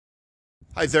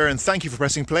Hi there, and thank you for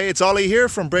pressing play. It's Ollie here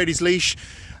from Brady's Leash,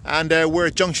 and we're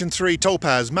at Junction 3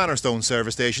 Topaz Manorstone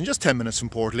service station, just 10 minutes from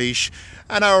Portlaoise.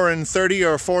 An hour and 30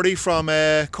 or 40 from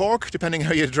Cork, depending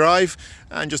how you drive,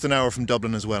 and just an hour from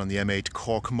Dublin as well on the M8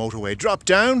 Cork motorway. Drop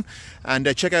down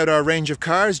and check out our range of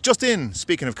cars. Just in,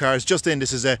 speaking of cars, just in,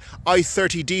 this is a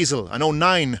i30 diesel, an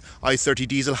 09 i30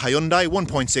 diesel Hyundai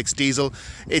 1.6 diesel.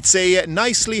 It's a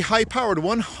nicely high-powered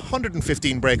one,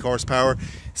 115 brake horsepower,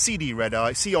 CRD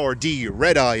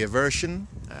red eye version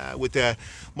with a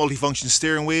multifunction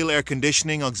steering wheel, air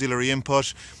conditioning, auxiliary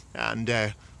input,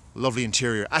 and lovely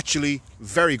interior. Actually,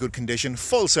 very good condition.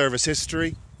 Full service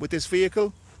history with this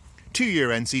vehicle. 2-year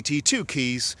NCT, 2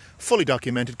 keys, fully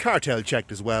documented, cartel checked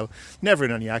as well. Never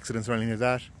in any accidents or anything like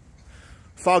that.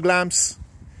 Fog lamps,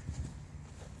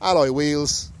 alloy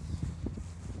wheels.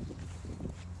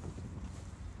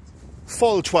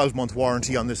 Full 12-month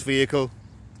warranty on this vehicle.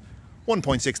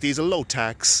 1.6 diesel, low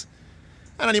tax.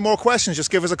 And any more questions, just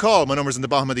give us a call. My number's in the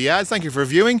bottom of the ad. Thank you for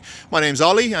viewing. My name's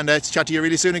Ollie, and chat to you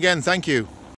really soon again. Thank you.